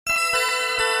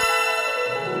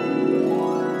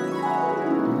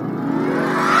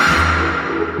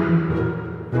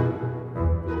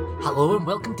Hello and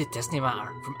welcome to Disney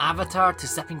Matter. From Avatar to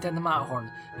zipping down the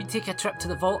Matterhorn, we take a trip to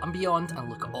the vault and beyond and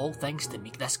look at all things to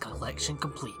make this collection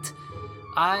complete.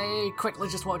 I quickly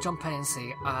just want to jump in and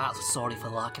say, sorry for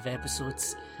the lack of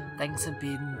episodes. Things have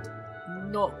been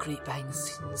not great behind the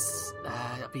scenes.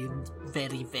 I've been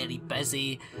very, very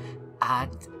busy,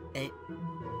 and it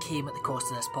came at the cost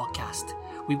of this podcast.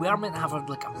 We were meant to have a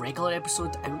regular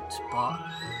episode out, but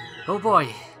oh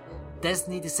boy,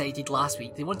 Disney decided last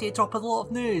week they wanted to drop a lot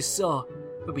of news, so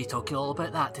we'll be talking all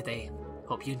about that today.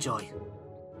 Hope you enjoy.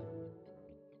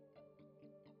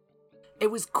 It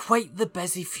was quite the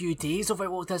busy few days over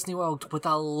at Walt Disney World, with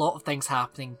a lot of things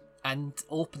happening and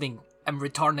opening and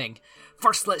returning.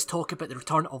 First, let's talk about the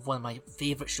return of one of my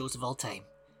favourite shows of all time,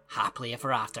 Happily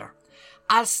Ever After.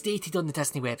 As stated on the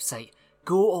Disney website,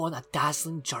 go on a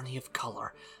dazzling journey of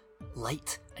colour,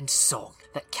 light and song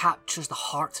that captures the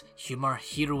heart, humour,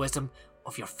 heroism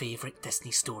of your favourite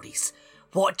Disney stories.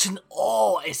 Watch in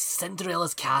awe as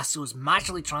Cinderella's castle is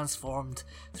magically transformed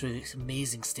through its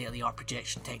amazing state-of-the-art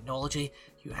projection technology.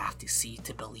 You have to see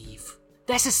to believe.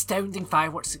 This astounding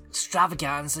fireworks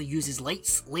extravaganza uses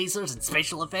lights, lasers and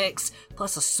special effects,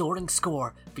 plus a soaring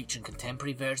score featuring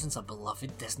contemporary versions of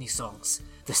beloved Disney songs.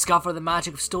 Discover the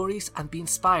magic of stories and be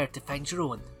inspired to find your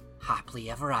own Happily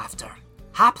Ever After.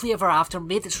 Happily Ever After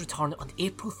made its return on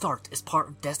April 3rd as part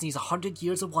of Disney's 100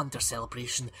 Years of Wonder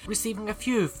celebration, receiving a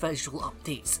few visual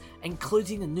updates,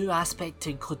 including a new aspect to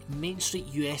include Main Street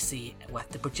USA with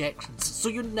the projections, so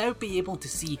you'll now be able to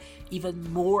see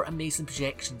even more amazing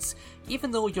projections,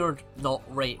 even though you're not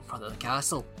right in front of the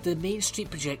castle. The Main Street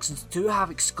projections do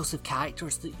have exclusive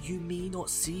characters that you may not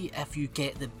see if you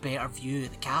get the better view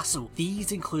of the castle.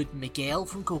 These include Miguel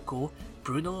from Coco,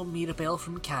 Bruno and Mirabel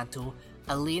from Encanto,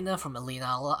 Elena from Elena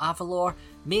Avalor,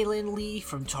 Maylin Lee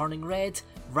from Turning Red,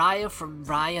 Raya from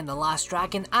Raya and the Last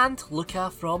Dragon, and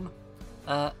Luca from,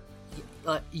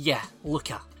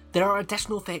 Luca. There are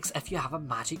additional effects if you have a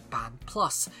Magic Band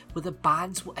Plus, where the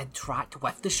bands will interact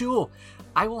with the show.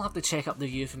 I will have to check up the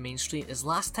view from Main Street, as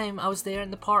last time I was there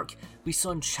in the park, we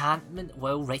saw enchantment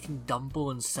while riding Dumbo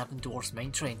and Seven Dwarfs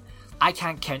Mine Train. I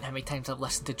can't count how many times I've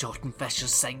listened to Jordan Fisher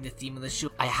sing the theme of the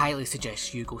show. I highly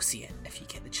suggest you go see it if you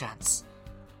get the chance.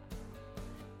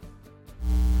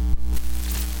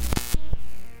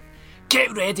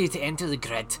 Get ready to enter the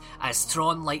grid, as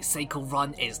Tron Light Cycle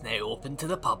Run is now open to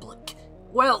the public.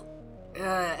 Well,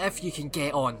 if you can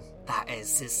get on, that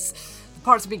is. As the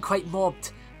parts have been quite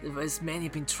mobbed, as many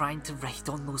have been trying to ride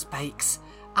on those bikes.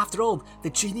 After all, the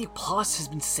Genie Plus has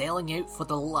been selling out for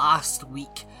the last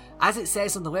week. As it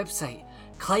says on the website,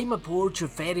 climb aboard your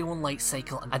very own light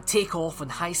cycle and take off on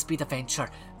high-speed adventure,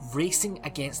 racing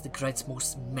against the grid's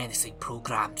most menacing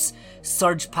programs.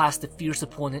 Surge past the fierce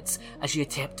opponents as you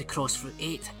attempt to cross through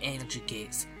 8 energy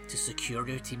gates to secure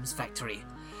your team's victory.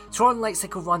 Tron Light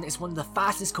Cycle Run is one of the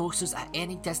fastest coasters at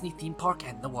any Disney theme park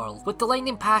in the world. With the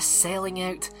Lightning Pass selling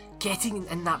out, getting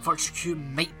in that virtual queue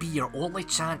might be your only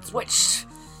chance, which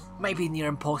might be near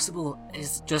impossible,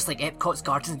 is just like Epcot's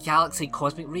Guardians of the Galaxy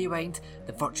Cosmic Rewind,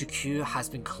 the virtual queue has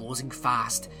been closing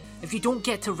fast. If you don't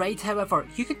get to ride, however,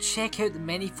 you can check out the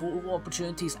many photo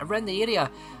opportunities around the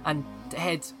area and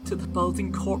head to the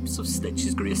building corpse of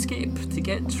Stitch's Great Escape to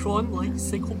get Tron Light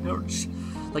Cycle merch,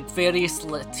 like various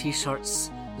lit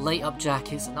t-shirts, light up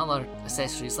jackets and other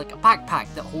accessories, like a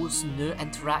backpack that holds new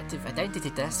interactive identity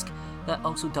disc that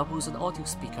also doubles an audio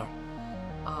speaker.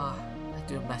 I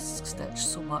do miss Stitch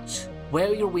so much.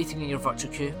 While you're waiting in your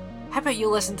virtual queue, how about you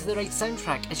listen to the right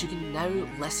soundtrack, as you can now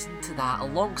listen to that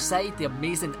alongside the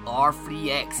amazing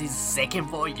R3X's second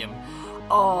volume.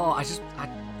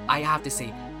 I have to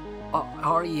say,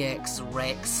 REX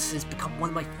Rex has become one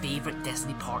of my favourite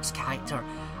Disney Parks character.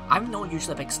 I'm not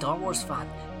usually a big Star Wars fan,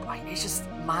 but it's just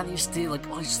managed to, it's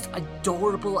just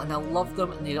adorable, and I love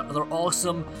them, and they're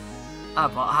awesome.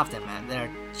 But I have to admit,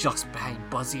 they're just behind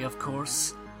Buzzy, of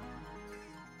course.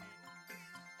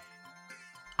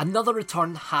 Another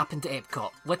return happened at Epcot,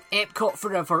 with Epcot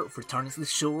Forever returning to the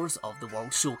shores of the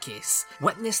World Showcase.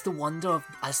 Witness the wonder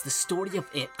as the story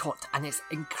of Epcot and its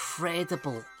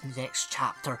incredible next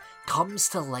chapter comes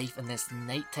to life in this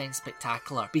nighttime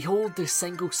spectacular. Behold the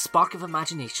single spark of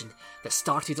imagination that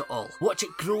started it all. Watch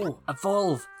it grow,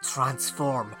 evolve,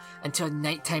 transform into a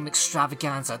nighttime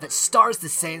extravaganza that stirs the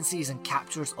senses and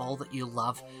captures all that you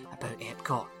love about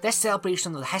Epcot. This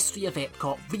celebration of the history of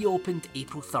Epcot reopened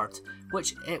April 3rd,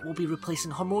 which it will be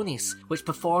replacing Harmonious, which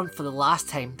performed for the last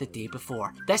time the day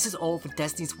before. This is all for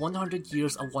Disney's 100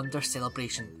 Years of Wonder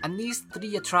celebration, and these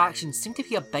 3 attractions seem to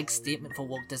be a big statement for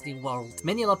Walt Disney World.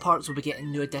 Many other parks will be getting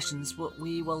new additions, what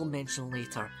we will mention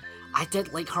later. I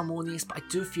did like Harmonious, but I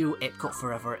do feel Epcot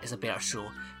Forever is a better show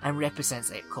and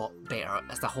represents Epcot better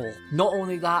as a whole. Not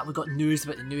only that, we got news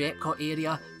about the new Epcot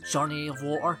area, Journey of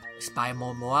Water, Inspired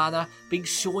by Moana, being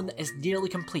shown is nearly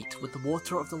complete with the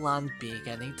water of the land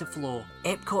beginning to flow.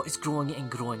 Epcot is growing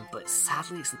and growing, but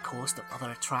sadly it's the cost of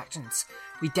other attractions.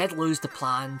 We did lose the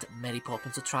planned Mary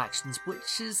Poppins attractions,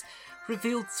 which is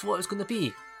revealed what it was going to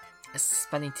be. It's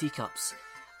spinning teacups.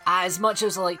 As much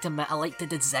as I like to admit, I like the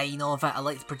design of it, I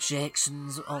like the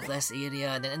projections of this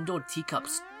area, and the indoor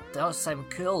teacups does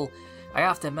sound cool. I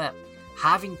have to admit,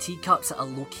 having teacups at a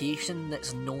location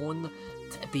that's known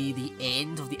to be the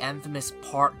end of the infamous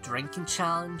park drinking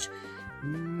challenge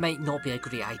might not be a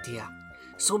great idea.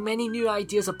 So many new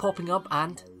ideas are popping up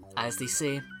and, as they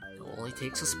say, it only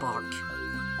takes a spark.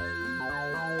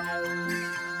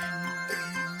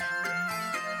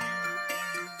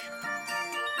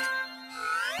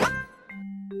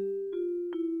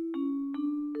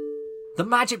 The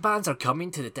Magic Bands are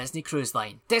coming to the Disney Cruise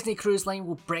Line. Disney Cruise Line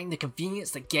will bring the convenience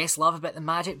that guests love about the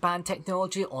Magic Band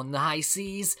technology on the high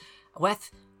seas with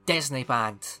Disney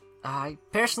Band. I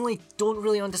personally don't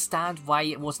really understand why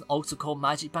it wasn't also called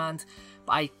Magic Band,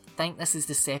 but I think this is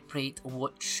to separate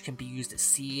which can be used at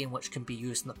sea and which can be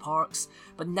used in the parks.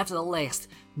 But nevertheless,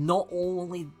 not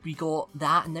only we got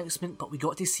that announcement, but we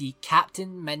got to see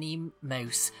Captain Minnie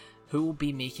Mouse, who will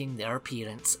be making their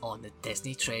appearance on the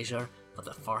Disney Treasure for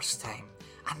the first time.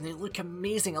 And they look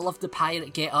amazing. I love the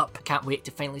pirate get up. Can't wait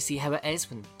to finally see how it is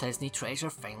when Disney Treasure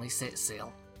finally sets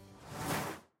sail.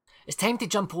 It's time to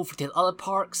jump over to the other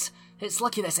parks. It's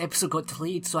lucky this episode got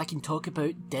delayed so I can talk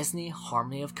about Disney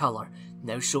Harmony of Colour,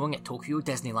 now showing at Tokyo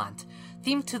Disneyland.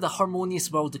 Themed to the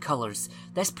harmonious world of colours,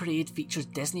 this parade features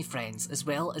Disney friends as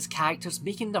well as characters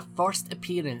making their first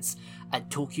appearance at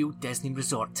Tokyo Disney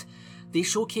Resort. They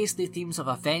showcase the themes of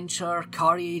adventure,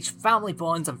 courage, family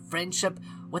bonds and friendship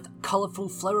with colourful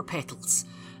flower petals.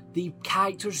 The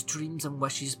characters' dreams and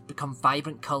wishes become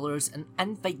vibrant colours and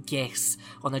invite guests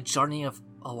on a journey of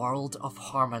a world of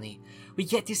harmony. We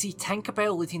get to see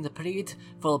Tinkerbell leading the parade,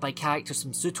 followed by characters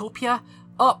from Zootopia,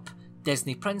 Up,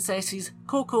 Disney Princesses,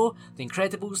 Coco, The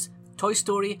Incredibles, Toy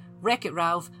Story, Wreck-It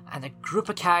Ralph, and a group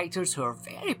of characters who are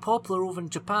very popular over in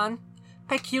Japan.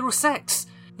 Pick Hero 6!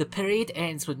 The parade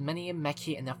ends with Minnie and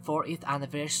Mickey in their 40th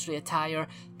anniversary attire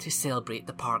to celebrate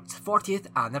the park's 40th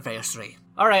anniversary.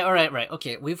 Alright,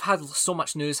 okay, we've had so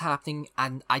much news happening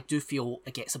and I do feel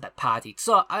it gets a bit padded.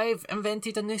 So I've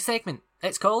invented a new segment.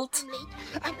 It's called...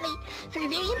 I'm late for a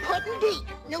very important date.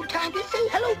 No time to say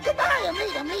hello,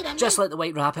 goodbye. I'm late. Just like the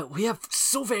White Rabbit, we have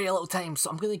so very little time, so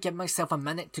I'm going to give myself a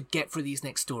minute to get through these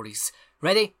next stories.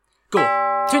 Ready? Go!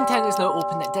 Toontown is now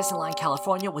open at Disneyland,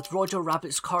 California, with Roger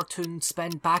Rabbit's cartoon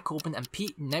spin back open and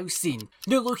Pete now seen.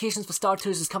 New locations for Star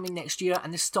Tours is coming next year,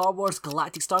 and the Star Wars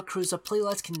Galactic Star Cruiser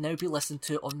playlist can now be listened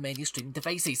to on many streaming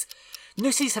devices.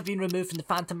 Nooses have been removed from the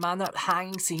Phantom Manor,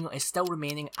 hanging scene is still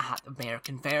remaining at the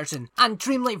American version. And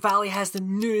Dreamlight Valley has the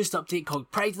newest update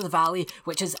called Pride of the Valley,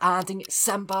 which is adding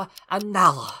Simba and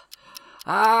Nala.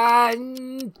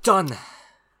 And done.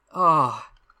 Oh,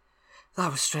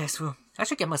 that was stressful. I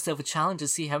should give myself a challenge to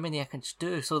see how many I can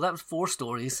do. So that was 4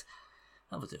 stories.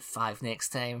 I will do 5 next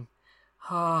time.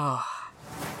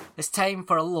 It's time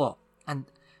for a lot. And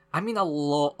I mean a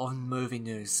lot of movie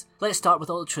news. Let's start with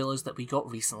all the trailers that we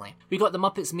got recently. We got the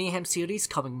Muppets Mayhem series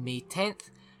coming May 10th.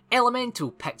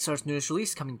 Elemental, Pixar's newest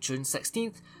release, coming June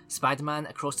 16th. Spider-Man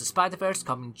Across the Spider-Verse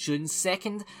coming June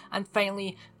 2nd. And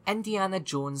finally, Indiana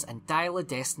Jones and Dial of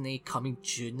Destiny coming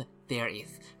June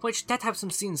 30th, which did have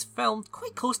some scenes filmed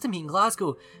quite close to me in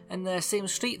Glasgow, in the same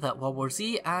street that World War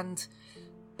Z and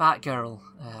Batgirl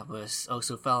was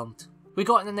also filmed. We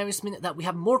got an announcement that we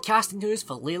have more casting news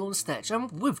for Lilo and Stitch,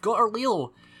 and we've got our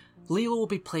Lilo. Lilo will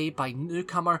be played by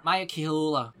newcomer Maya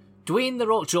Kehola. Dwayne The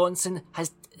Rock Johnson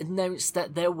has announced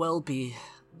that there will be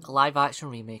a live-action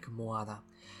remake of Moana.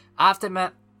 I have to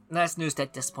admit, this news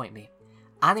did disappoint me.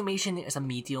 Animation is a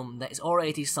medium that is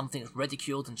already something that's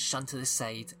ridiculed and shunned to the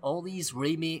side. All these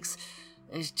remakes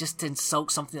is just to insult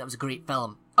something that was a great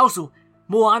film. Also,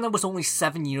 Moana was only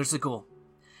 7 years ago.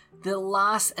 The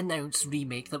last announced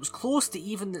remake that was close to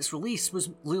even its release was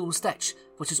Lilo and Stitch,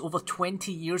 which is over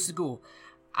 20 years ago.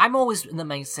 I'm always in the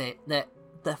mindset that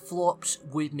the flops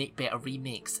would make better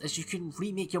remakes, as you can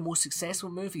remake your most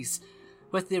successful movies.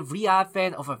 With the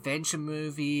re-advent of adventure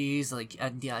movies like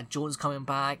Indiana Jones coming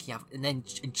back, and then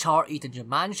Uncharted and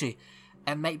Jumanji,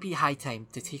 it might be high time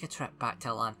to take a trip back to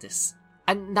Atlantis.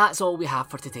 And that's all we have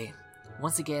for today.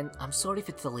 Once again, I'm sorry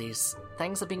for the delays.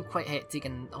 Things have been quite hectic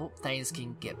and I hope things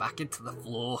can get back into the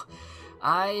flow.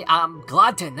 I am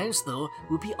glad to announce though,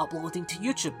 we'll be uploading to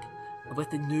YouTube. with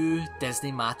the new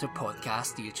Disney Matter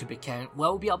podcast YouTube account,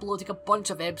 we'll be uploading a bunch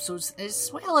of episodes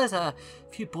as well as a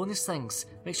few bonus things.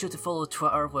 Make sure to follow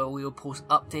Twitter where we'll post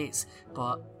updates,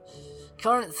 but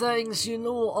current things, you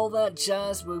know, all that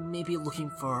jazz, we're maybe looking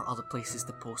for other places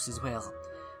to post as well.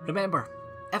 Remember,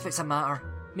 if it's a matter,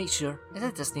 make sure it's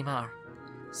a Disney matter.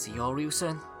 See you all real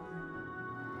soon.